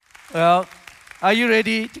Well, are you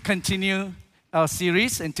ready to continue our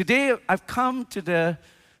series? And today I've come to the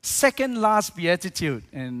second last beatitude.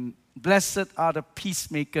 And blessed are the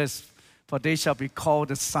peacemakers, for they shall be called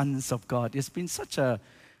the sons of God. It's been such a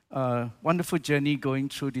wonderful journey going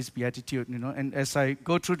through this beatitude, And as I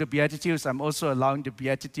go through the beatitudes, I'm also allowing the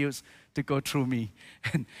beatitudes to go through me.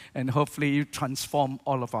 And hopefully you transform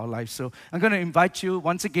all of our lives. So I'm going to invite you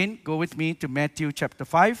once again, go with me to Matthew chapter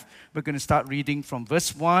 5. We're going to start reading from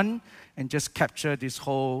verse 1 and just capture this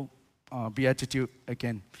whole beatitude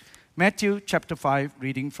again. Matthew chapter 5,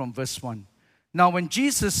 reading from verse 1. Now when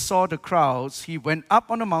Jesus saw the crowds, he went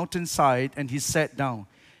up on a mountainside and he sat down.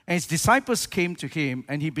 And his disciples came to him,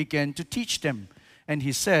 and he began to teach them. And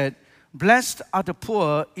he said, Blessed are the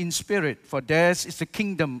poor in spirit, for theirs is the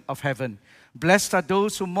kingdom of heaven. Blessed are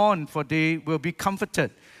those who mourn, for they will be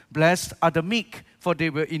comforted. Blessed are the meek, for they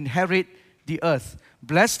will inherit the earth.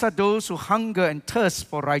 Blessed are those who hunger and thirst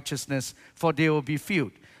for righteousness, for they will be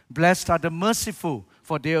filled. Blessed are the merciful,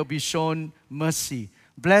 for they will be shown mercy.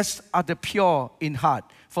 Blessed are the pure in heart,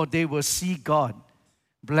 for they will see God.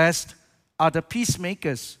 Blessed are the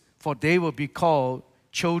peacemakers, for they will be called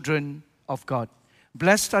children of God.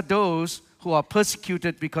 Blessed are those who are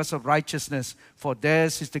persecuted because of righteousness, for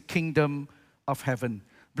theirs is the kingdom of heaven.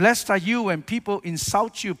 Blessed are you when people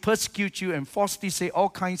insult you, persecute you, and falsely say all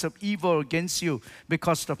kinds of evil against you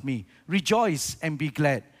because of me. Rejoice and be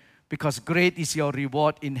glad, because great is your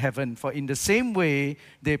reward in heaven. For in the same way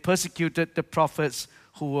they persecuted the prophets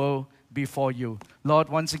who were before you. Lord,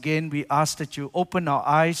 once again, we ask that you open our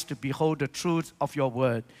eyes to behold the truth of your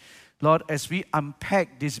word. Lord, as we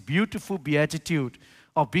unpack this beautiful beatitude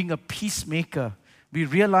of being a peacemaker, we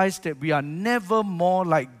realize that we are never more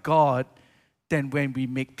like God than when we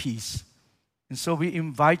make peace. And so we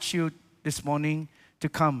invite you this morning to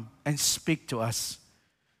come and speak to us.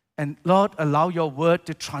 And Lord, allow your word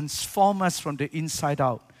to transform us from the inside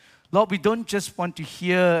out. Lord, we don't just want to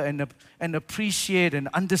hear and appreciate and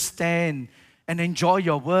understand and enjoy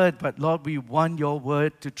your word, but Lord, we want your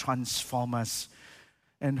word to transform us.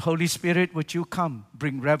 And Holy Spirit, would you come,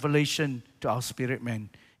 bring revelation to our spirit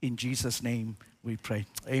man. In Jesus' name we pray.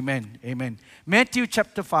 Amen. Amen. Matthew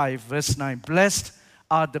chapter 5, verse 9. Blessed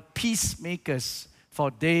are the peacemakers,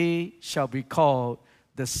 for they shall be called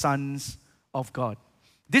the sons of God.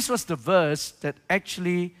 This was the verse that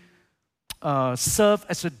actually served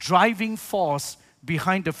as a driving force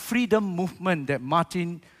behind the freedom movement that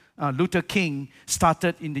Martin Luther King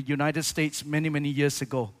started in the United States many, many years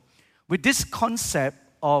ago. With this concept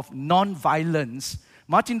of non-violence,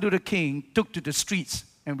 Martin Luther King took to the streets.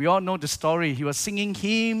 And we all know the story. He was singing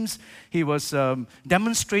hymns. He was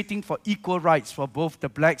demonstrating for equal rights for both the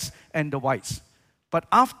blacks and the whites. But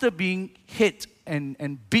after being hit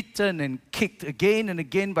and beaten and kicked again and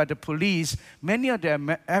again by the police, many of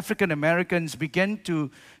the African Americans began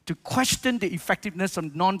to question the effectiveness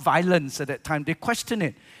of non-violence at that time. They questioned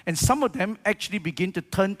it. And some of them actually began to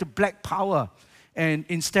turn to black power and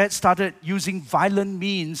instead started using violent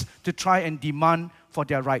means to try and demand for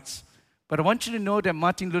their rights. But I want you to know that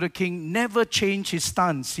Martin Luther King never changed his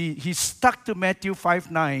stance. He stuck to Matthew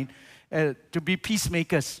 5:9 to be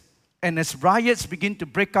peacemakers. And as riots begin to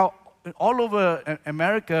break out all over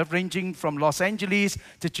America, ranging from Los Angeles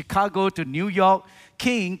to Chicago to New York,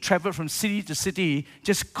 King traveled from city to city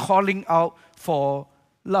just calling out for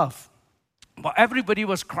love. While everybody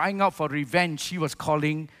was crying out for revenge, he was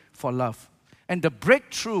calling for love. And the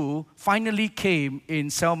breakthrough finally came in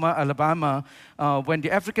Selma, Alabama, when the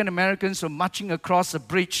African Americans were marching across the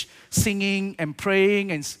bridge, singing and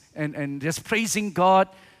praying and just praising God.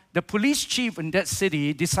 The police chief in that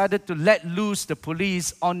city decided to let loose the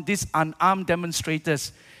police on these unarmed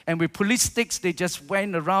demonstrators. And with police sticks, they just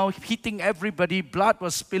went around hitting everybody. Blood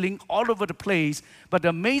was spilling all over the place. But the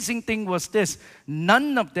amazing thing was this: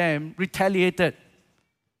 none of them retaliated.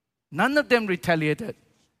 None of them retaliated.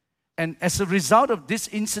 And as a result of this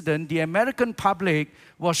incident, the American public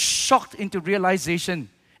was shocked into realization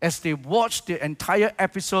as they watched the entire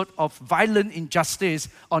episode of violent injustice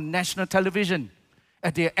on national television.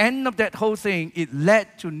 At the end of that whole thing, it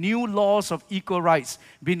led to new laws of equal rights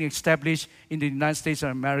being established in the United States of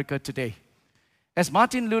America today. As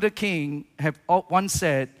Martin Luther King once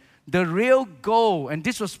said, the real goal, and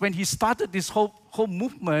this was when he started this whole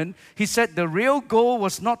movement, he said the real goal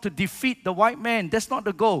was not to defeat the white man, that's not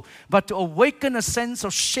the goal, but to awaken a sense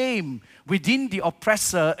of shame within the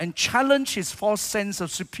oppressor and challenge his false sense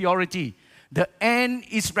of superiority. The end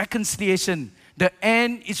is reconciliation. The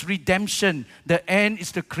end is redemption. The end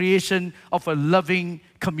is the creation of a loving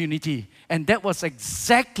community. And that was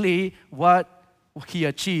exactly what he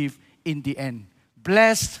achieved in the end.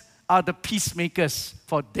 Blessed are the peacemakers,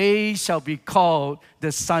 for they shall be called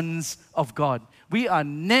the sons of God. We are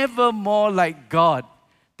never more like God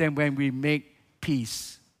than when we make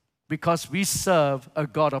peace, because we serve a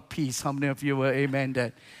God of peace. How many of you will amen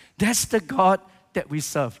that? That's the God that we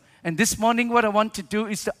serve. And this morning, what I want to do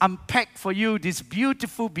is to unpack for you this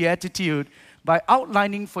beautiful beatitude by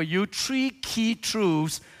outlining for you 3 key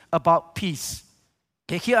truths about peace.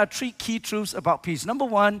 Okay, here are 3 key truths about peace. Number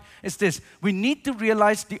 1 is this: we need to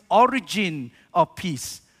realize the origin of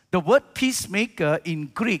peace. The word peacemaker in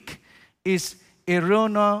Greek is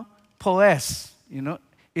Irena Poes.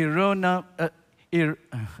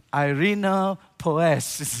 Irena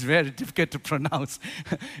Poes. This is very difficult to pronounce.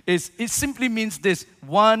 It simply means this: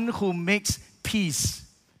 one who makes peace.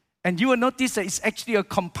 And you will notice that it's actually a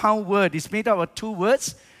compound word. It's made up of 2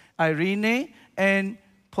 words, Irene and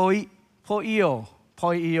poio.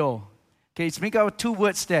 Okay, it's made up of 2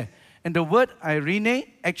 words there. And the word Irene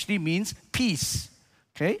actually means peace.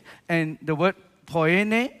 Okay, and the word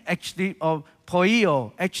poene actually, or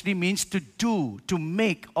poio, actually means to do, to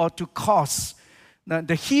make, or to cause. Now,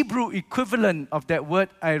 the Hebrew equivalent of that word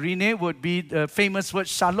Irene would be the famous word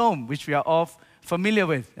shalom, which we are all familiar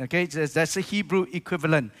with. Okay, that's a Hebrew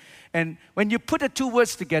equivalent. And when you put the 2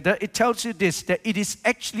 words together, it tells you this, that it is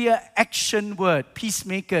actually an action word.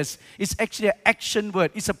 Peacemakers is actually an action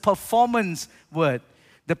word. It's a performance word.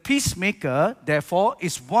 The peacemaker, therefore,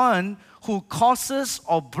 is one who causes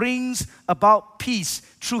or brings about peace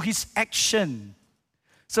through his action.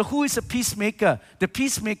 So who is a peacemaker? The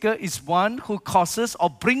peacemaker is one who causes or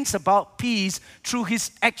brings about peace through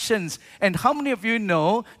his actions. And how many of you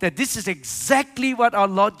know that this is exactly what our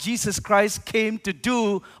Lord Jesus Christ came to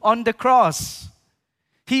do on the cross?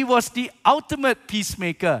 He was the ultimate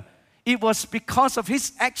peacemaker. It was because of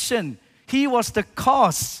his action. He was the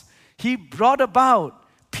cause. He brought about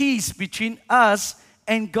peace between us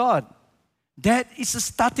and God. That is a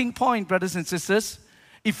starting point, brothers and sisters.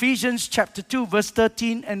 Ephesians chapter 2, verse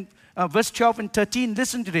 13 and verse 12 and 13.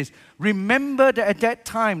 Listen to this. Remember that at that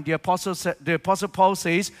time, the Apostle Paul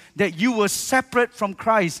says that you were separate from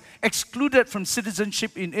Christ, excluded from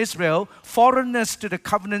citizenship in Israel, foreigners to the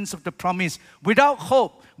covenants of the promise, without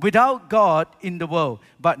hope, without God in the world.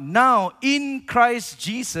 But now in Christ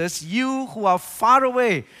Jesus, you who are far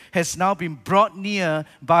away has now been brought near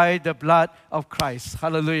by the blood of Christ.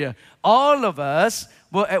 Hallelujah. All of us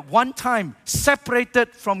were at one time separated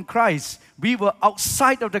from Christ. We were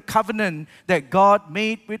outside of the covenant that God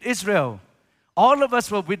made with Israel. All of us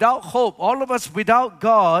were without hope, all of us without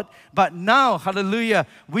God, but now, hallelujah,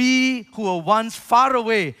 we who were once far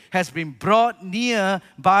away has been brought near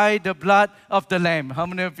by the blood of the Lamb. How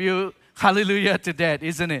many of you, hallelujah to that,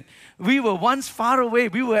 isn't it? We were once far away,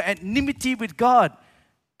 we were at enmity with God,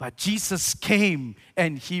 but Jesus came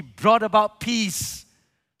and He brought about peace,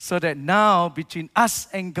 so that now between us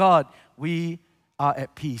and God, we are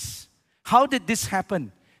at peace. How did this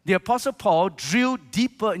happen? The Apostle Paul drilled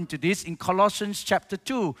deeper into this in Colossians chapter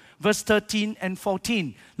 2, verse 13 and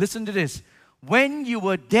 14. Listen to this. When you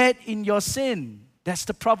were dead in your sin, that's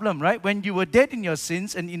the problem, right? When you were dead in your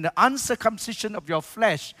sins and in the uncircumcision of your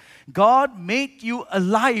flesh, God made you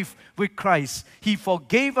alive with Christ. He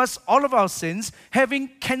forgave us all of our sins, having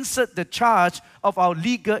cancelled the charge of our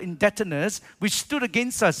legal indebtedness, which stood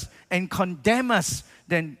against us and condemned us.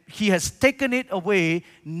 Then He has taken it away,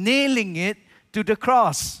 nailing it to the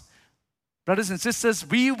cross. Brothers and sisters,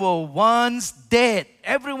 we were once dead.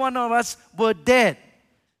 Every one of us were dead.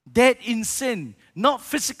 Dead in sin. Not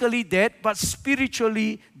physically dead, but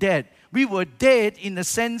spiritually dead. We were dead in the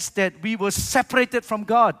sense that we were separated from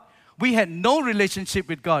God. We had no relationship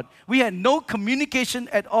with God. We had no communication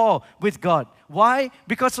at all with God. Why?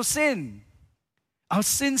 Because of sin. Our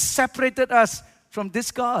sin separated us from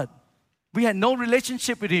this God. We had no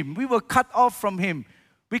relationship with Him. We were cut off from Him.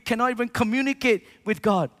 We cannot even communicate with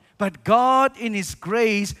God. But God, in His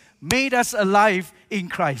grace, made us alive in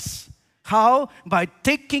Christ. How? By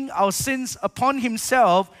taking our sins upon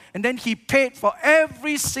Himself, and then He paid for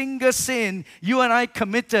every single sin you and I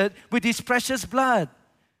committed with His precious blood.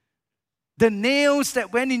 The nails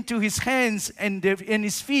that went into His hands and in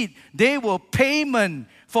His feet, they were payment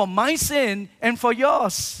for my sin and for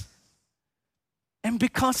yours. And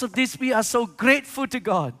because of this, we are so grateful to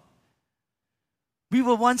God. We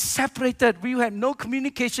were once separated. We had no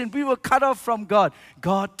communication. We were cut off from God.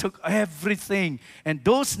 God took everything. And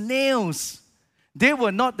those nails, they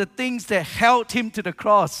were not the things that held Him to the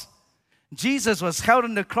cross. Jesus was held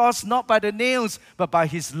on the cross not by the nails, but by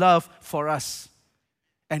His love for us.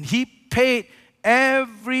 And He paid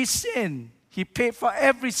every sin. He paid for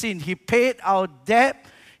every sin. He paid our debt.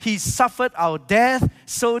 He suffered our death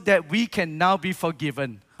so that we can now be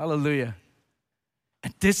forgiven. Hallelujah.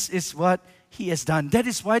 And this is what He has done. That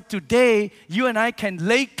is why today you and I can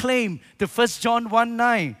lay claim to 1 John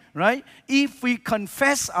 1:9, right? If we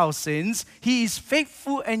confess our sins, He is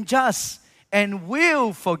faithful and just and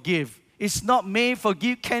will forgive. It's not may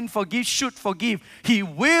forgive, can forgive, should forgive. He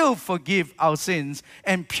will forgive our sins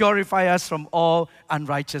and purify us from all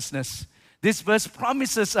unrighteousness. This verse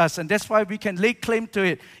promises us, and that's why we can lay claim to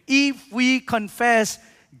it. If we confess,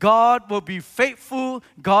 God will be faithful,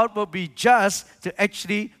 God will be just to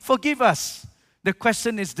actually forgive us. The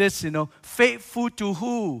question is this, faithful to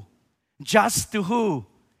who? Just to who?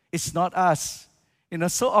 It's not us.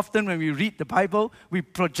 So often when we read the Bible, we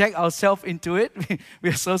project ourselves into it. We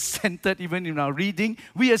are so centered even in our reading.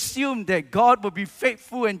 We assume that God will be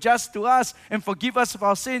faithful and just to us and forgive us of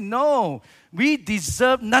our sin. No, we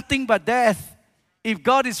deserve nothing but death. If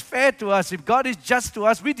God is fair to us, if God is just to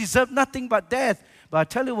us, we deserve nothing but death. But I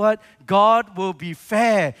tell you what, God will be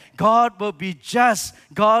fair. God will be just.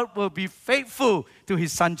 God will be faithful to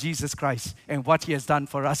His Son, Jesus Christ, and what He has done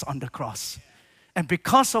for us on the cross. And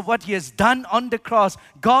because of what He has done on the cross,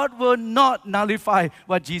 God will not nullify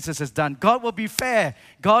what Jesus has done. God will be fair.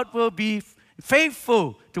 God will be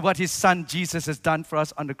faithful to what His Son, Jesus, has done for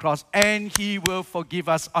us on the cross. And He will forgive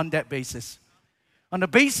us on that basis. On the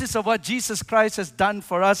basis of what Jesus Christ has done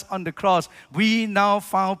for us on the cross, we now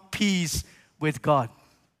found peace with God.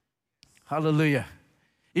 Hallelujah.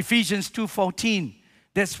 Ephesians 2:14.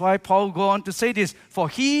 That's why Paul goes on to say this. For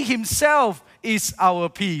He Himself is our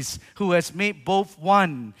peace, who has made both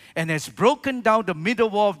one and has broken down the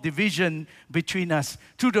middle wall of division between us.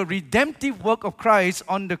 Through the redemptive work of Christ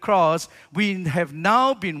on the cross, we have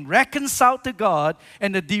now been reconciled to God,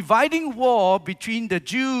 and the dividing wall between the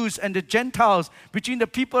Jews and the Gentiles, between the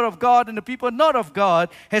people of God and the people not of God,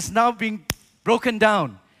 has now been broken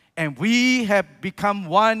down. And we have become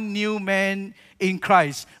one new man in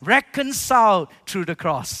Christ, reconciled through the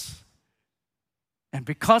cross. And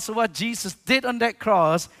because of what Jesus did on that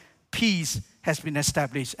cross, peace has been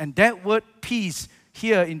established. And that word peace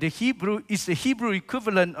here in the Hebrew is the Hebrew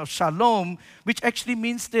equivalent of shalom, which actually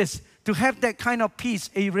means this: to have that kind of peace,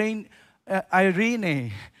 irene,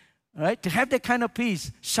 right? To have that kind of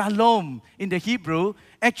peace, shalom in the Hebrew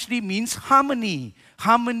actually means harmony.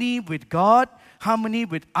 Harmony with God, harmony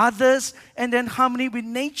with others, and then harmony with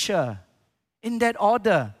nature. In that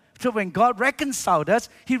order. So when God reconciled us,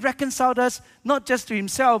 He reconciled us not just to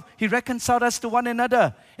Himself, He reconciled us to one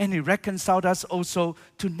another. And He reconciled us also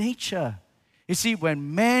to nature. You see,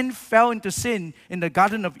 when man fell into sin in the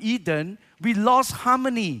Garden of Eden, we lost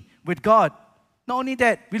harmony with God. Not only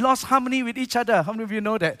that, we lost harmony with each other. How many of you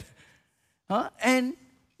know that? And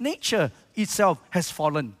nature itself has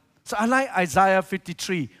fallen. So I like Isaiah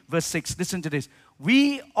 53, verse 6. Listen to this.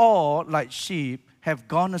 We all, like sheep, have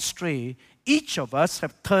gone astray. Each of us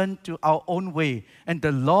have turned to our own way, and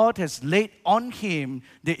the Lord has laid on Him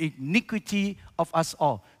the iniquity of us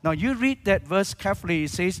all. Now you read that verse carefully. It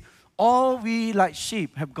says, all we like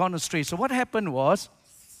sheep have gone astray. So what happened was,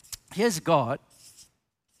 here's God.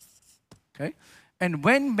 Okay? And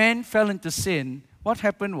when man fell into sin, what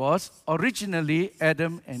happened was, originally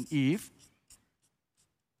Adam and Eve,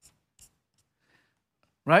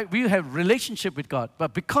 right? We have relationship with God.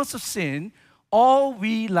 But because of sin, all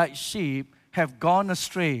we like sheep have gone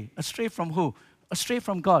astray. Astray from who? Astray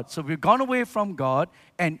from God. So we've gone away from God,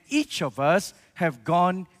 and each of us have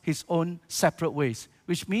gone his own separate ways.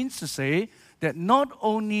 Which means to say that not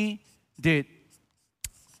only did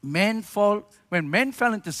man fall, when man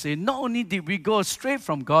fell into sin, not only did we go astray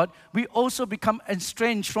from God, we also become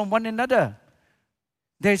estranged from one another.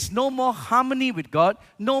 There's no more harmony with God,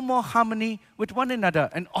 no more harmony with one another.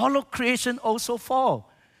 And all of creation also fall.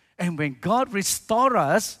 And when God restores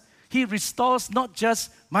us, He restores not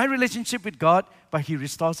just my relationship with God, but He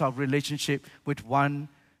restores our relationship with one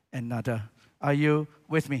another. Are you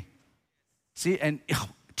with me? See, and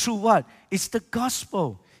through what? It's the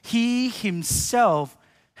gospel. He Himself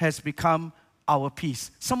has become our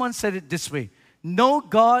peace. Someone said it this way: no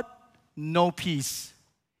God, no peace.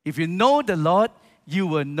 If you know the Lord, you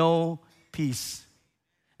will know peace.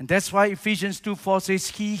 And that's why Ephesians 2:4 says,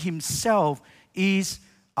 He Himself is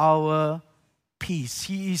our peace.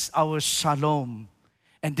 He is our shalom.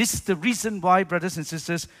 And this is the reason why, brothers and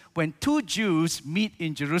sisters, when two Jews meet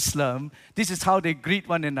in Jerusalem, this is how they greet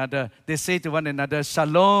one another. They say to one another,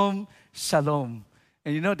 Shalom, Shalom.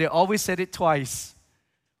 And they always said it twice.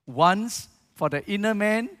 Once for the inner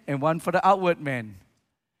man and one for the outward man.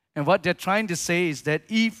 And what they're trying to say is that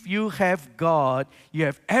if you have God, you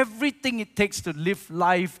have everything it takes to live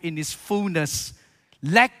life in His fullness,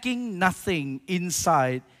 lacking nothing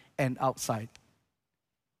inside and outside.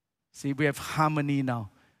 See, we have harmony now.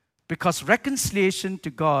 Because reconciliation to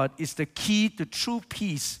God is the key to true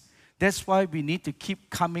peace. That's why we need to keep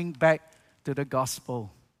coming back to the gospel.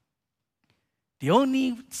 The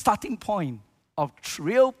only starting point of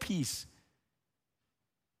real peace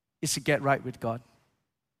is to get right with God.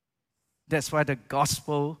 That's why the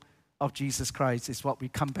gospel of Jesus Christ is what we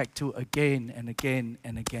come back to again and again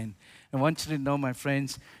and again. I want you to know, my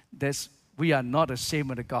friends, we are not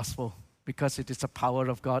ashamed of the gospel because it is the power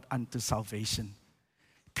of God unto salvation.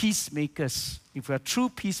 Peacemakers, if we are true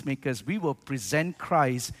peacemakers, we will present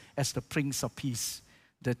Christ as the Prince of Peace,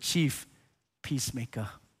 the chief peacemaker.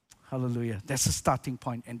 Hallelujah. That's the starting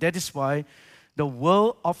point. And that is why the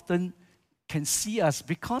world often can see us,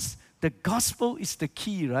 because the gospel is the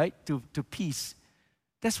key, right, to peace.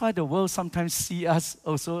 That's why the world sometimes see us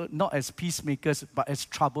also not as peacemakers, but as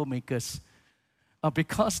troublemakers.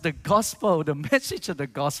 Because the gospel, the message of the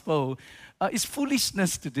gospel is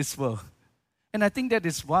foolishness to this world. And I think that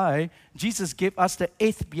is why Jesus gave us the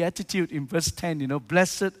 8th beatitude in verse 10.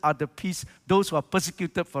 Blessed are the peace, those who are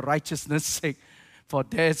persecuted for righteousness' sake, for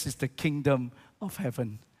theirs is the kingdom of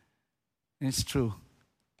heaven. And it's true.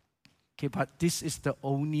 Okay, but this is the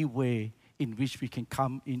only way in which we can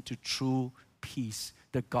come into true peace,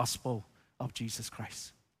 the gospel of Jesus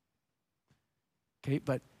Christ. Okay,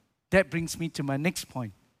 but that brings me to my next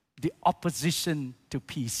point, the opposition to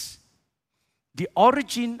peace. The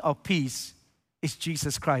origin of peace is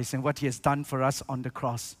Jesus Christ and what He has done for us on the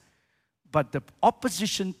cross. But the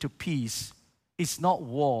opposition to peace is not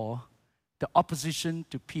war. The opposition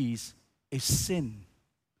to peace is sin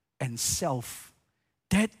and self.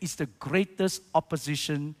 That is the greatest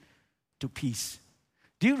opposition to peace.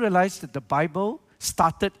 Do you realize that the Bible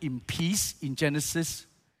started in peace in Genesis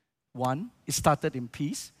 1? It started in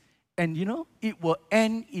peace. And it will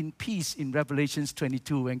end in peace in Revelations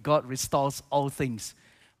 22 when God restores all things.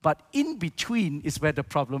 But in between is where the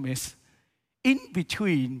problem is. In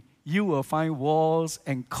between, you will find wars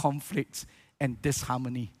and conflicts and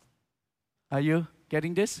disharmony. Are you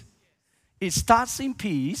getting this? It starts in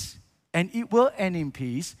peace and it will end in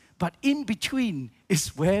peace, but in between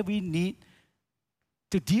is where we need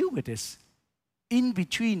to deal with this. In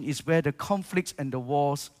between is where the conflicts and the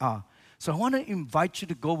wars are. So I want to invite you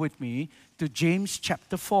to go with me to James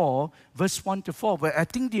chapter 4, verse 1 to 4, where I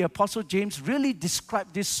think the Apostle James really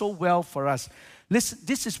described this so well for us. Listen,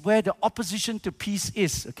 this is where the opposition to peace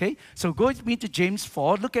is, okay? So go with me to James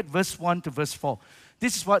 4, look at verse 1 to verse 4.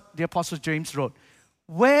 This is what the Apostle James wrote.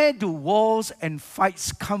 Where do wars and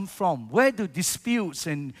fights come from? Where do disputes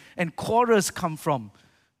and quarrels come from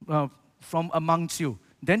amongst you?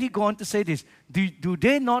 Then he go on to say this, do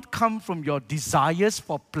they not come from your desires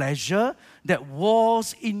for pleasure that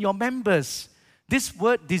wars in your members? This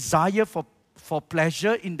word desire for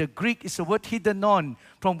pleasure in the Greek is the word hedonon,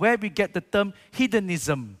 from where we get the term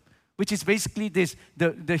hedonism, which is basically this.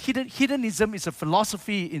 The hedonism is a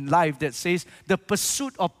philosophy in life that says the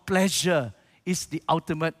pursuit of pleasure is the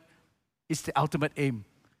ultimate aim.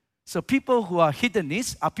 So people who are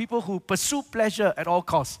hedonists are people who pursue pleasure at all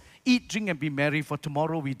costs. Eat, drink, and be merry, for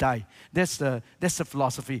tomorrow we die. That's the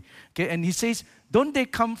philosophy. Okay, and he says, don't they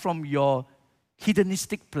come from your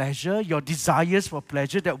hedonistic pleasure, your desires for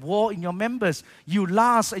pleasure that war in your members? You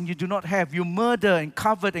lust and you do not have. You murder and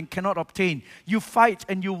covet and cannot obtain. You fight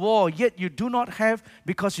and you war, yet you do not have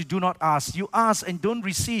because you do not ask. You ask and don't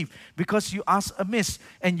receive because you ask amiss,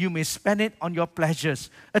 and you may spend it on your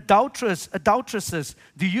pleasures. Adulteresses,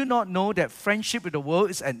 do you not know that friendship with the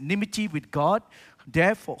world is enmity with God?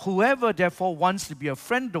 Therefore, whoever wants to be a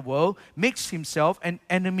friend of the world makes himself an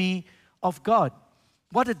enemy of God.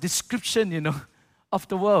 What a description, of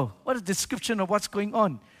the world. What a description of what's going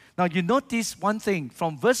on. Now, you notice one thing.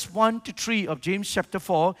 From verse 1 to 3 of James chapter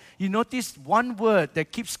 4, you notice one word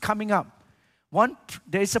that keeps coming up.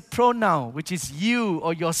 There is a pronoun, which is you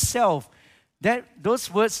or yourself.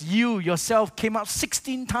 Those words, you, yourself, came up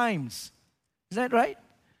 16 times. Is that right?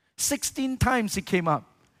 16 times it came up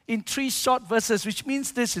in 3 short verses, which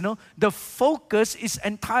means this, the focus is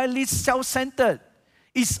entirely self-centered.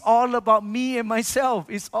 It's all about me and myself.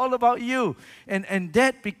 It's all about you. And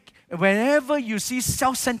that, whenever you see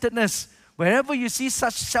self-centeredness, wherever you see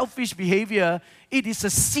such selfish behavior, it is a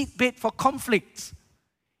seedbed for conflict.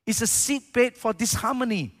 It's a seedbed for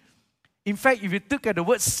disharmony. In fact, if you look at the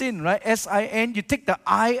word sin, right, S-I-N, you take the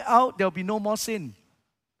I out, there will be no more sin.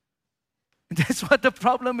 That's what the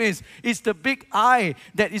problem is. It's the big I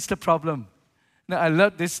that is the problem. Now, I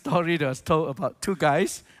love this story that was told about 2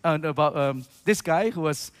 guys, and about this guy who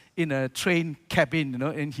was in a train cabin,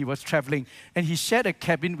 and he was traveling. And he shared a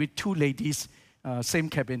cabin with 2 ladies, same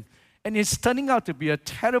cabin. And it's turning out to be a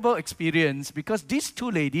terrible experience because these two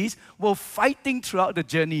ladies were fighting throughout the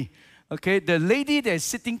journey. Okay, the lady that is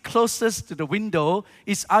sitting closest to the window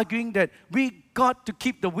is arguing that we got to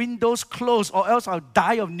keep the windows closed or else I'll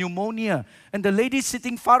die of pneumonia. And the lady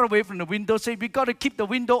sitting far away from the window said, we got to keep the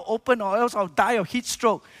window open or else I'll die of heat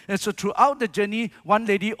stroke. And so throughout the journey, one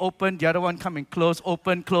lady opened, the other one come and close,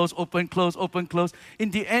 open, close, open, close, open, close. In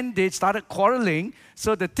the end, they started quarreling.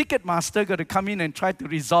 So the ticket master got to come in and try to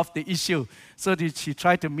resolve the issue. So she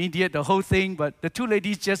tried to mediate the whole thing, but the two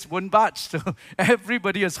ladies just wouldn't budge. So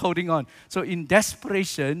everybody was holding on. So in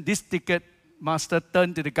desperation, this ticket master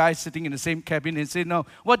turned to the guy sitting in the same cabin and said, "Now,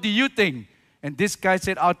 what do you think?" And this guy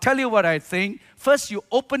said, "I'll tell you what I think. First, you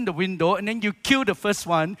open the window, and then you kill the first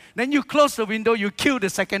one. Then you close the window, you kill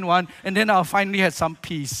the second one, and then I'll finally have some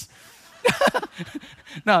peace."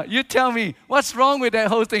 Now, you tell me, what's wrong with that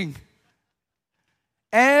whole thing?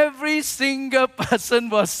 Every single person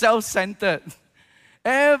was self-centered.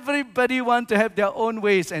 Everybody wants to have their own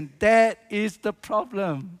ways, and that is the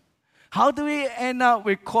problem. How do we end up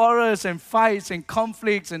with quarrels and fights and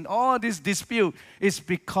conflicts and all this dispute? It's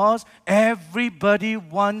because everybody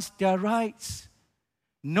wants their rights.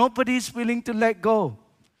 Nobody's willing to let go.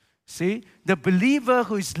 See, the believer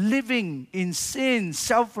who is living in sin,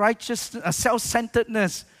 self-righteousness,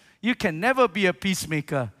 self-centeredness, you can never be a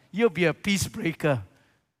peacemaker. You'll be a peace breaker.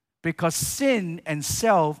 Because sin and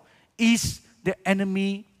self is the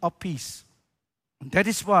enemy of peace. That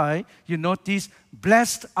is why you notice,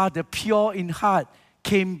 blessed are the pure in heart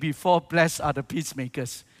came before blessed are the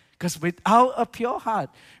peacemakers. Because without a pure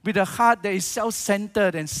heart, with a heart that is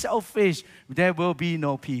self-centered and selfish, there will be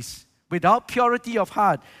no peace. Without purity of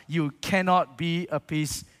heart, you cannot be a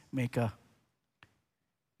peacemaker.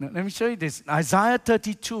 Now, let me show you this. Isaiah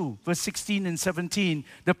 32, verse 16 and 17.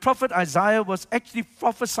 The prophet Isaiah was actually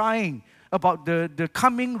prophesying about the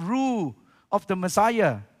coming rule of the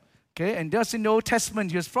Messiah. Okay, and that's in the Old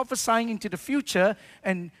Testament. He was prophesying into the future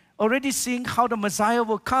and already seeing how the Messiah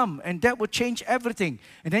will come, and that will change everything.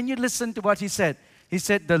 And then you listen to what he said. He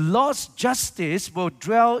said, "The Lord's justice will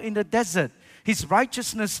dwell in the desert. His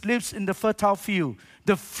righteousness lives in the fertile field.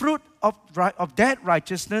 The fruit of that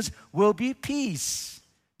righteousness will be peace."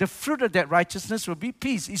 The fruit of that righteousness will be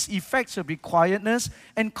peace. Its effects will be quietness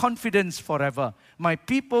and confidence forever. My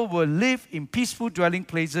people will live in peaceful dwelling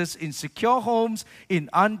places, in secure homes, in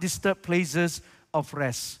undisturbed places of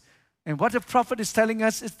rest. And what the prophet is telling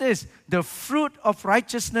us is this: the fruit of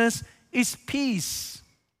righteousness is peace.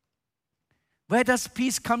 Where does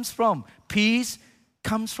peace come from? Peace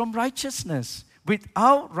comes from righteousness.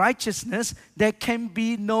 Without righteousness, there can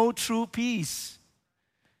be no true peace.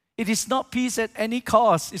 It is not peace at any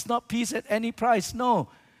cost. It's not peace at any price. No.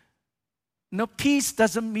 No, peace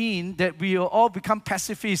doesn't mean that we will all become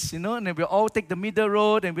pacifists, and we'll all take the middle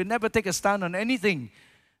road and we'll never take a stand on anything.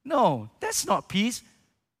 No, that's not peace.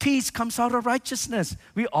 Peace comes out of righteousness.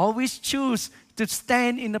 We always choose to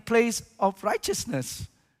stand in the place of righteousness.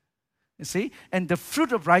 You see? And the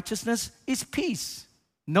fruit of righteousness is peace.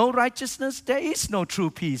 No righteousness, there is no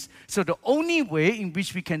true peace. So the only way in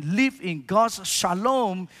which we can live in God's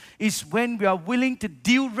shalom is when we are willing to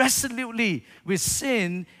deal resolutely with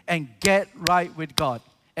sin and get right with God.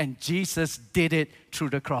 And Jesus did it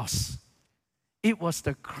through the cross. It was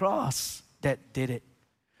the cross that did it.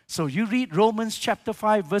 So you read Romans chapter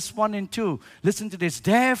 5, verse 1 and 2. Listen to this.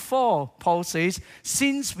 Therefore, Paul says,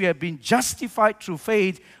 since we have been justified through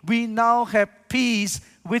faith, we now have peace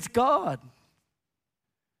with God.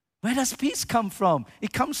 Where does peace come from?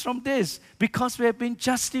 It comes from this. Because we have been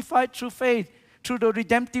justified through faith, through the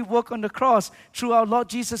redemptive work on the cross, through our Lord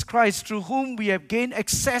Jesus Christ, through whom we have gained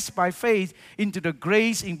access by faith into the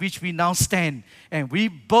grace in which we now stand. And we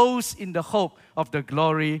boast in the hope of the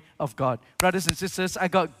glory of God. Brothers and sisters, I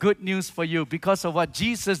got good news for you. Because of what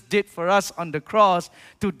Jesus did for us on the cross,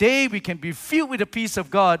 today we can be filled with the peace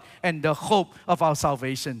of God and the hope of our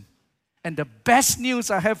salvation. And the best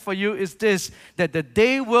news I have for you is this, that the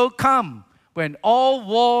day will come when all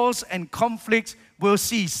wars and conflicts will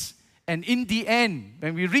cease. And in the end,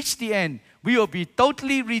 when we reach the end, we will be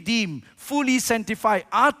totally redeemed, fully sanctified,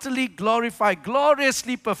 utterly glorified,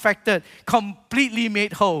 gloriously perfected, completely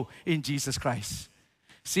made whole in Jesus Christ.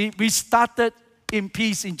 See, we started in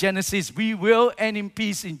peace in Genesis. We will end in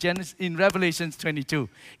peace in Revelation 22.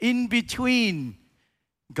 In between,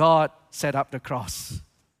 God set up the cross.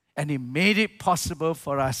 And He made it possible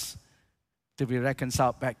for us to be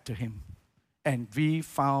reconciled back to Him. And we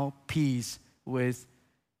found peace with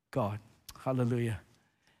God. Hallelujah.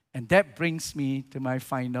 And that brings me to my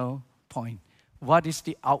final point. What is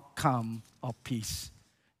the outcome of peace?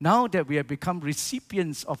 Now that we have become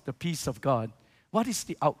recipients of the peace of God, What is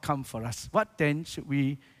the outcome for us? What then should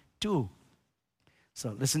we do?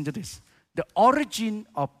 So listen to this. The origin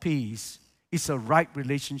of peace is a right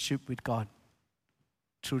relationship with God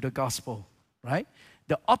through the gospel, right?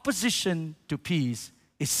 The opposition to peace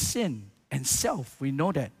is sin and self. We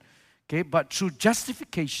know that. Okay, but through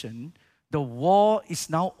justification, the war is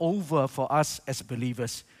now over for us as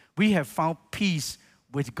believers. We have found peace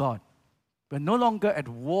with God. We're no longer at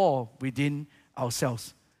war within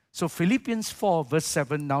ourselves. So Philippians 4 verse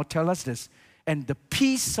 7 now tells us this. And the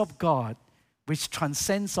peace of God, which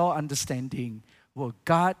transcends all understanding, will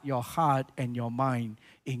guard your heart and your mind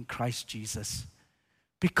in Christ Jesus.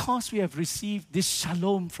 Because we have received this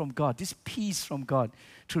shalom from God, this peace from God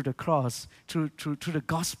through the cross, through the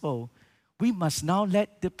gospel, we must now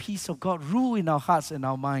let the peace of God rule in our hearts and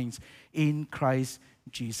our minds in Christ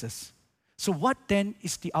Jesus. So what then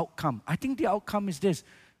is the outcome? I think the outcome is this.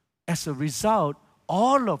 As a result,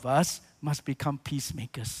 all of us must become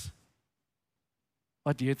peacemakers.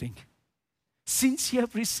 What do you think? Since you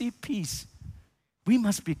have received peace, we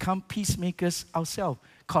must become peacemakers ourselves.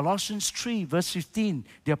 Colossians 3 verse 15,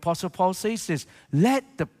 the Apostle Paul says this,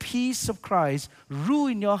 let the peace of Christ rule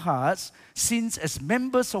in your hearts, since as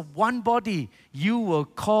members of one body, you were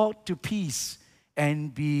called to peace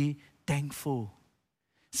and be thankful.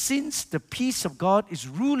 Since the peace of God is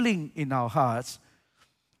ruling in our hearts,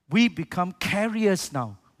 we become carriers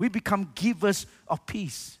now. We become givers of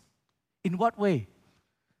peace. In what way?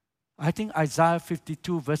 I think Isaiah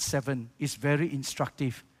 52 verse 7 is very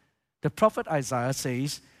instructive. The prophet Isaiah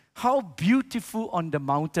says, how beautiful on the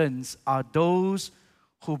mountains are those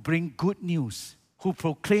who bring good news, who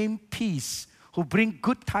proclaim peace, who bring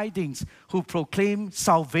good tidings, who proclaim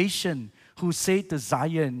salvation, who say to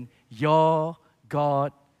Zion, your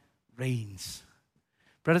God reigns.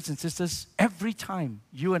 Brothers and sisters, every time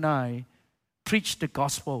you and I preach the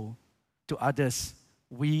gospel to others,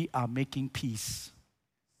 we are making peace.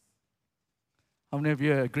 How many of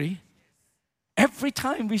you agree? Every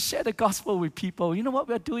time we share the gospel with people, you know what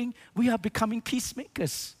we're doing? We are becoming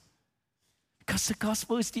peacemakers. Because the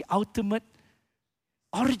gospel is the ultimate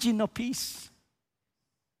origin of peace.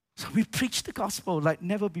 So we preach the gospel like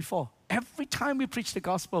never before. Every time we preach the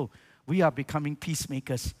gospel, we are becoming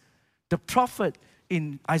peacemakers. The prophet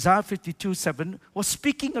in Isaiah 52:7 was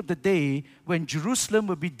speaking of the day when Jerusalem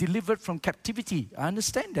will be delivered from captivity. I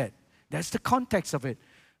understand that. That's the context of it.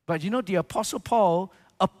 But you know, the Apostle Paul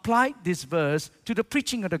applied this verse to the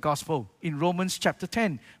preaching of the gospel in Romans chapter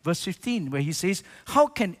 10, verse 15, where he says, how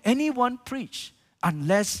can anyone preach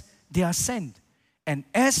unless they are sent? And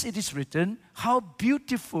as it is written, how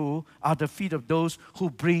beautiful are the feet of those who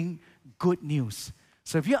bring good news.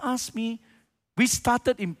 So if you ask me, we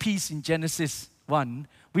started in peace in Genesis 1.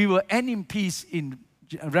 We will end in peace in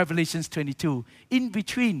Revelations 22. In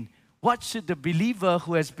between, what should the believer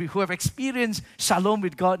who have experienced shalom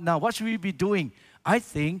with God now, what should we be doing? I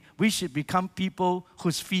think we should become people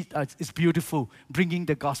whose feet is beautiful, bringing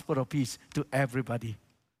the gospel of peace to everybody.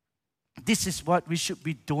 This is what we should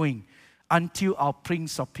be doing until our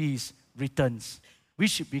Prince of Peace returns. We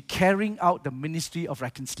should be carrying out the ministry of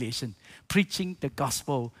reconciliation, preaching the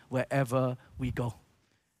gospel wherever we go.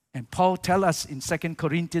 And Paul tells us in 2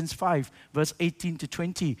 Corinthians 5, verse 18 to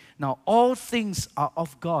 20, now all things are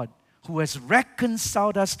of God, who has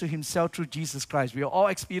reconciled us to himself through Jesus Christ. We all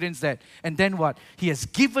experienced that. And then what? He has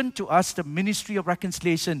given to us the ministry of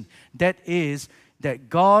reconciliation. That is, that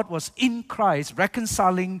God was in Christ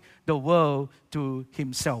reconciling the world to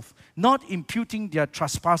himself, not imputing their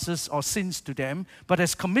trespasses or sins to them, but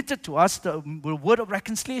has committed to us the word of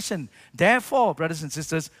reconciliation. Therefore, brothers and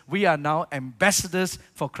sisters, we are now ambassadors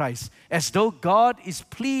for Christ. As though God is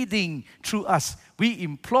pleading through us, we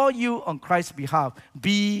implore you on Christ's behalf,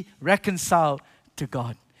 be reconciled to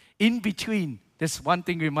God. In between, there's one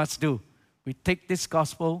thing we must do. We take this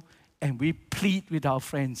gospel and we plead with our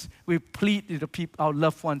friends. We plead with the people, our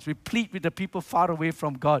loved ones. We plead with the people far away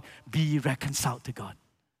from God. Be reconciled to God.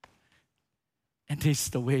 And this is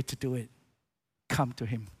the way to do it. Come to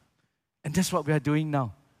him. And that's what we are doing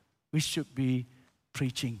now. We should be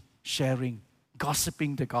preaching, sharing,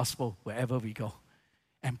 gossiping the gospel wherever we go.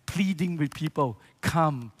 And pleading with people,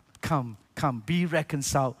 come, come, come. Be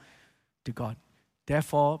reconciled to God.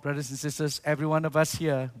 Therefore, brothers and sisters, every one of us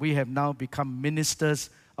here, we have now become ministers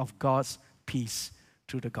of God's peace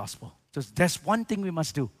through the gospel. So that's one thing we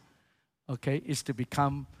must do, okay, is to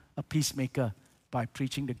become a peacemaker by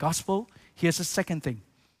preaching the gospel. Here's the second thing.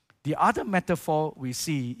 The other metaphor we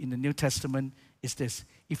see in the New Testament is this.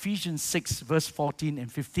 Ephesians 6, verse 14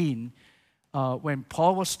 and 15, when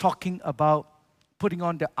Paul was talking about putting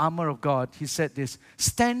on the armor of God, he said this,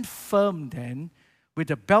 stand firm then, with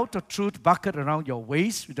the belt of truth buckled around your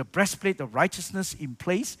waist, with the breastplate of righteousness in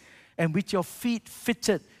place, and with your feet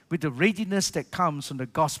fitted with the readiness that comes from the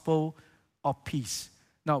gospel of peace.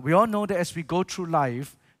 Now, we all know that as we go through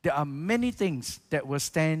life, there are many things that will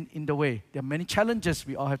stand in the way. There are many challenges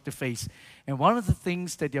we all have to face. And one of the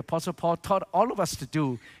things that the Apostle Paul taught all of us to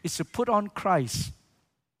do is to put on Christ.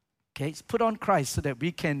 Okay, put on Christ so that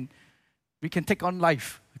we can take on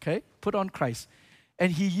life. Okay, put on Christ.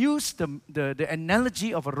 And he used the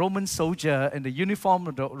analogy of a Roman soldier and the uniform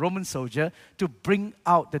of the Roman soldier to bring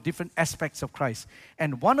out the different aspects of Christ.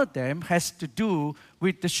 And one of them has to do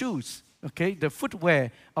with the shoes, okay, the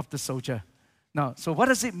footwear of the soldier. Now, so what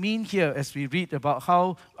does it mean here as we read about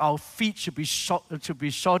how our feet should be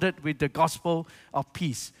shodded with the gospel of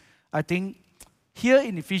peace? I think here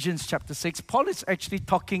in Ephesians chapter 6, Paul is actually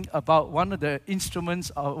talking about one of the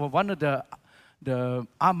instruments or one of the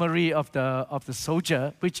armory of the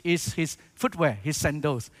soldier, which is his footwear, his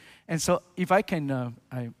sandals. And so if I can,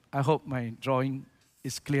 I hope my drawing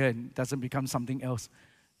is clear and doesn't become something else.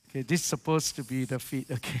 Okay, this is supposed to be the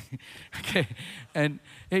feet, okay. Okay, and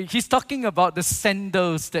he's talking about the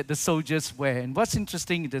sandals that the soldiers wear. And what's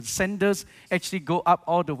interesting, the sandals actually go up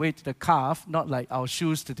all the way to the calf, not like our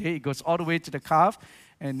shoes today. It goes all the way to the calf,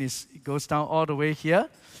 and it goes down all the way here.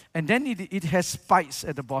 And then it has spikes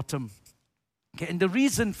at the bottom. Okay, and the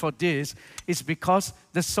reason for this is because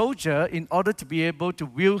the soldier, in order to be able to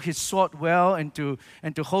wield his sword well and to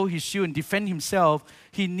hold his shield and defend himself,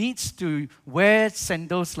 he needs to wear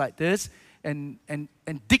sandals like this and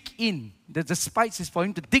dig in. The spikes is for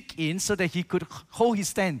him to dig in so that he could hold his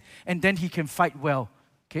stand and then he can fight well.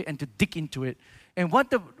 Okay, and to dig into it. And what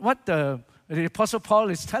the Apostle Paul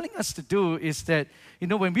is telling us to do is that,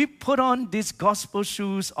 when we put on these gospel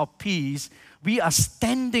shoes of peace, we are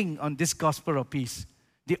standing on this gospel of peace,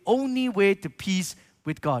 the only way to peace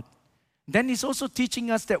with God. Then he's also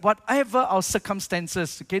teaching us that whatever our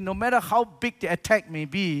circumstances, okay, no matter how big the attack may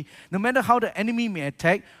be, no matter how the enemy may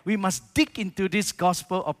attack, we must dig into this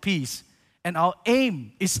gospel of peace. And our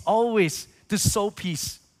aim is always to sow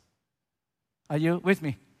peace. Are you with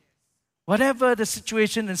me? Whatever the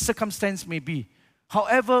situation and circumstance may be,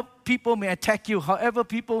 however people may attack you, however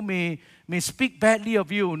people may speak badly of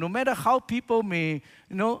you, no matter how people may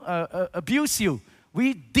abuse you,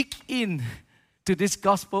 we dig in to this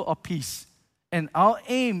gospel of peace. And our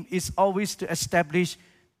aim is always to establish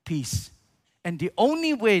peace. And the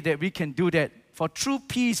only way that we can do that for true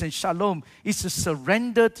peace and shalom is to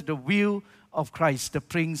surrender to the will of Christ, the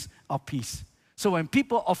Prince of Peace. So when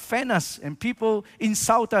people offend us and people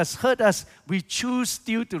insult us, hurt us, we choose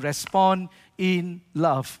still to respond in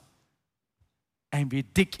love. And we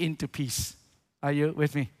dig into peace. Are you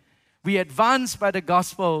with me? We advance by the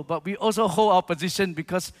gospel, but we also hold our position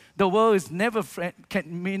because the world is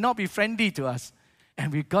may not be friendly to us.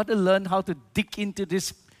 And we've got to learn how to dig into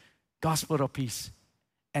this gospel of peace.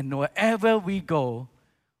 And wherever we go,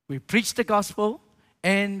 we preach the gospel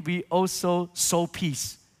and we also sow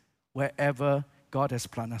peace wherever God has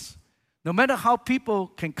planted us. No matter how people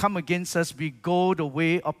can come against us, we go the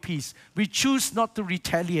way of peace. We choose not to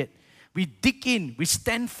retaliate. We dig in, we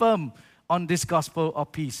stand firm on this gospel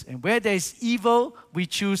of peace. And where there is evil, we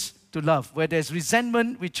choose to love. Where there is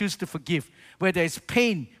resentment, we choose to forgive. Where there is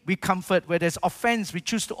pain, we comfort. Where there is offense, we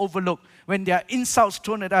choose to overlook. When there are insults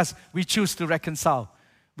thrown at us, we choose to reconcile.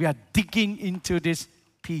 We are digging into this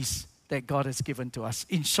peace that God has given to us.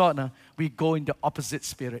 In short, we go in the opposite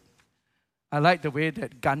spirit. I like the way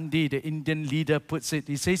that Gandhi, the Indian leader, puts it.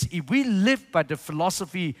 He says, if we live by the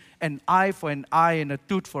philosophy an eye for an eye and a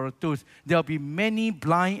tooth for a tooth, there'll be many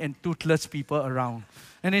blind and toothless people around.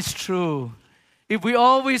 And it's true. If we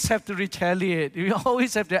always have to retaliate, if we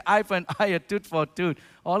always have the eye for an eye, a tooth for a tooth,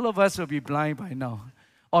 all of us will be blind by now.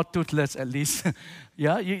 Or toothless at least.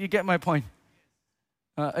 Yeah, you get my point.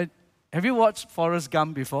 Have you watched Forrest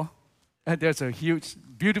Gump before? There's a huge,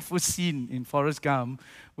 beautiful scene in Forrest Gump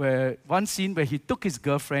one scene where he took his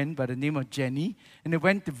girlfriend by the name of Jenny and they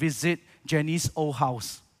went to visit Jenny's old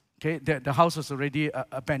house. Okay, the house was already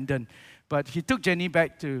abandoned. But he took Jenny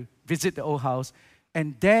back to visit the old house,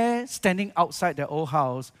 and there, standing outside the old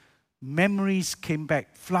house, memories came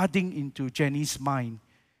back, flooding into Jenny's mind.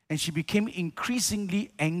 And she became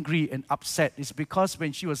increasingly angry and upset. It's because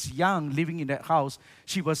when she was young, living in that house,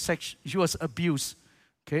 she was abused.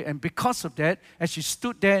 Okay, and because of that, as she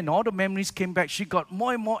stood there and all the memories came back, she got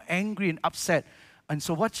more and more angry and upset. And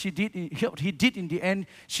so what he did in the end,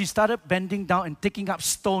 she started bending down and taking up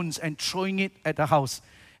stones and throwing it at the house.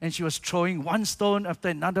 And she was throwing one stone after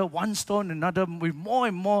another, one stone, another, with more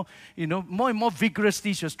and more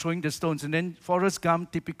vigorously she was throwing the stones. And then Forrest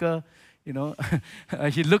Gump, typical,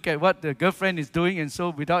 he looked at what the girlfriend is doing, and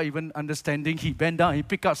so without even understanding, he bent down, he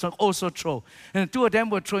picked up some, also throw. And the two of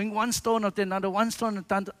them were throwing one stone after another, one stone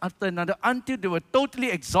after another, until they were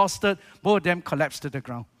totally exhausted. Both of them collapsed to the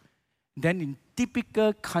ground. Then in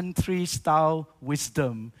typical country-style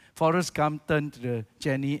wisdom, Forrest Gump turned to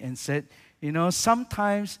Jenny and said,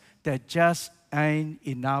 sometimes there just ain't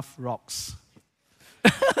enough rocks.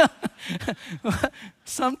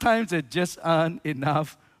 Sometimes there just aren't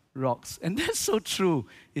enough rocks. And that's so true,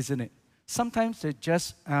 isn't it? Sometimes there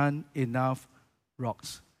just aren't enough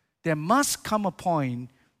rocks. There must come a point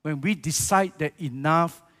when we decide that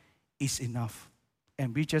enough is enough.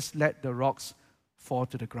 And we just let the rocks fall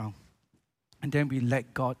to the ground. And then we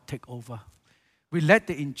let God take over. We let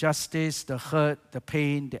the injustice, the hurt, the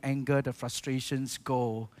pain, the anger, the frustrations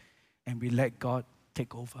go. And we let God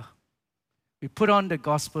take over. We put on the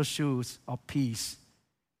gospel shoes of peace.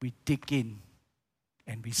 We dig in.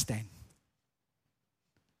 And we stand.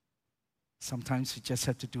 Sometimes we just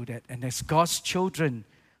have to do that. And as God's children,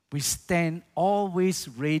 we stand always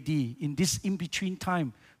ready. In this in-between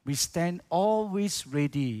time, we stand always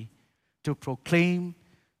ready to proclaim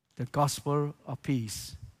the gospel of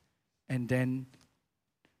peace and then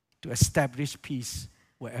to establish peace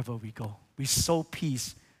wherever we go. We sow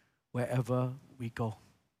peace wherever we go.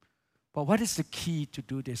 But what is the key to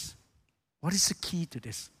do this? What is the key to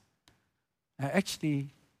this? I actually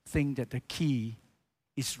think that the key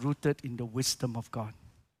is rooted in the wisdom of God.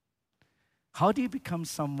 How do you become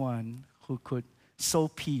someone who could sow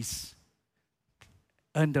peace,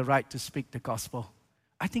 earn the right to speak the gospel?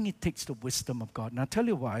 I think it takes the wisdom of God. And I'll tell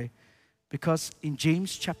you why. Because in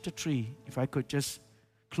James chapter 3, if I could just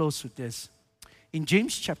close with this. In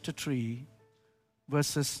James chapter 3,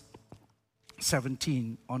 verses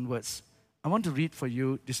 17 onwards, I want to read for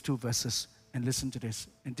you these two verses. And listen to this.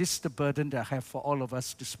 And this is the burden that I have for all of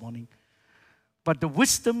us this morning. But the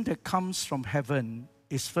wisdom that comes from heaven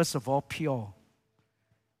is first of all pure.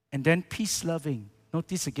 And then peace-loving.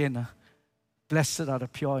 Notice again, blessed are the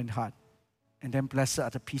pure in heart. And then blessed are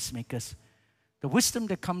the peacemakers. The wisdom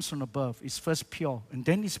that comes from above is first pure. And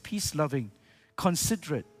then is peace-loving,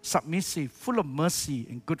 considerate, submissive, full of mercy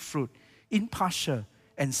and good fruit, impartial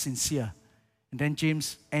and sincere. And then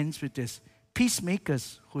James ends with this.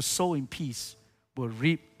 Peacemakers who sow in peace will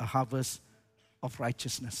reap a harvest of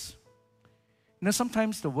righteousness.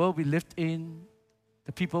 Sometimes the world we live in,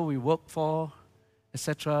 the people we work for,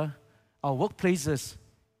 etc., our workplaces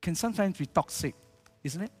can sometimes be toxic,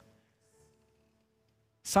 isn't it?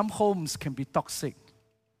 Some homes can be toxic.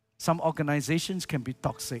 Some organizations can be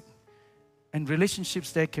toxic. And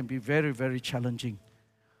relationships there can be very, very challenging.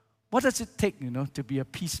 What does it take, to be a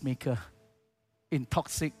peacemaker in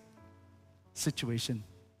toxic situation?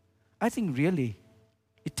 I think really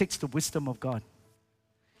it takes the wisdom of God.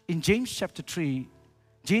 In James chapter 3,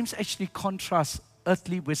 James actually contrasts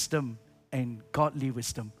earthly wisdom and godly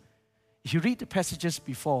wisdom. If you read the passages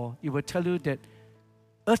before, it will tell you that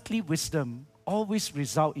earthly wisdom always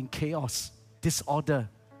results in chaos, disorder,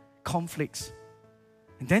 conflicts.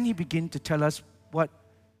 And then he begins to tell us what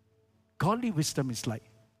godly wisdom is like.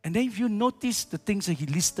 And then if you notice the things that he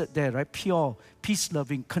listed there, right? Pure,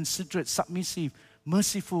 peace-loving, considerate, submissive,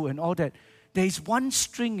 merciful, and all that. There is one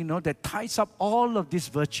string, that ties up all of these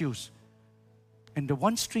virtues. And the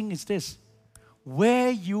one string is this. Where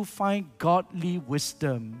you find godly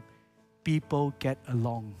wisdom, people get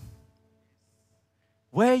along.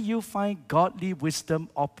 Where you find godly wisdom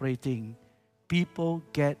operating, people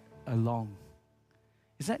get along.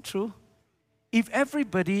 Is that true? If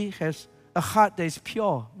everybody has a heart that is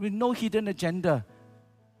pure, with no hidden agenda.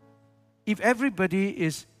 If everybody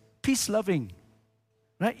is peace-loving,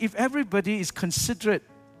 right? If everybody is considerate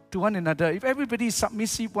to one another, if everybody is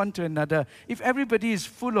submissive one to another, if everybody is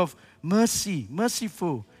full of mercy,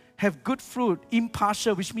 merciful, have good fruit,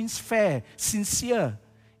 impartial, which means fair, sincere.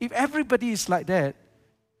 If everybody is like that,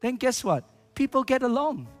 then guess what? People get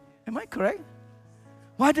along. Am I correct?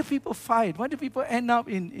 Why do people fight? Why do people end up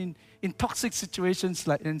in toxic situations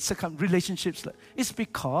like in relationships? It's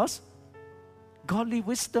because godly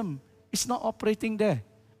wisdom is not operating there.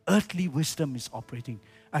 Earthly wisdom is operating.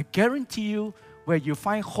 I guarantee you, where you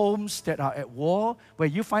find homes that are at war, where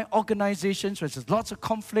you find organizations where there's lots of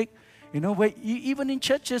conflict, even in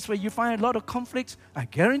churches where you find a lot of conflicts, I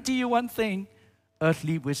guarantee you one thing,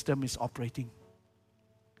 earthly wisdom is operating.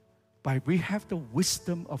 But we have the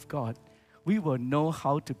wisdom of God. We will know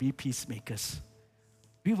how to be peacemakers.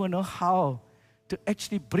 We will know how to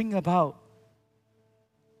actually bring about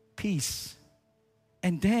peace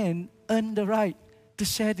and then earn the right to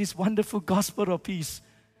share this wonderful gospel of peace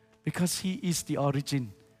because He is the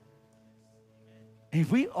origin.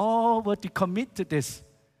 If we all were to commit to this,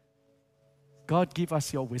 God, give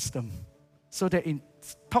us your wisdom so that in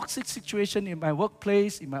toxic situation in my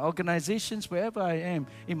workplace, in my organizations, wherever I am,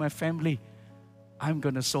 in my family, I'm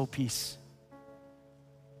going to sow peace.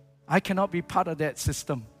 I cannot be part of that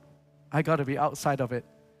system. I got to be outside of it.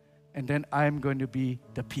 And then I'm going to be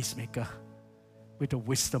the peacemaker with the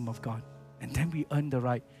wisdom of God. And then we earn the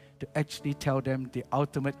right to actually tell them the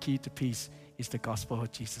ultimate key to peace is the gospel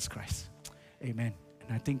of Jesus Christ. Amen.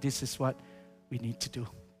 And I think this is what we need to do.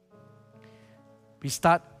 We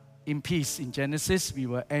start in peace in Genesis. We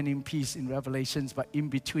will end in peace in Revelations. But in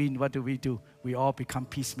between, what do? We all become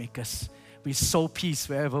peacemakers. We sow peace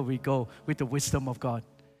wherever we go with the wisdom of God.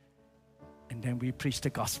 And then we preach the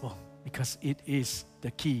gospel because it is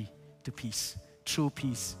the key to peace. True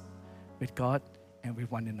peace with God and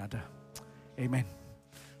with one another. Amen.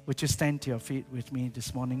 Would you stand to your feet with me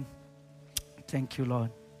this morning? Thank you,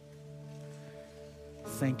 Lord.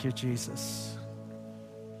 Thank you, Jesus.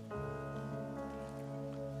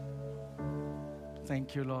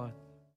 Thank you, Lord.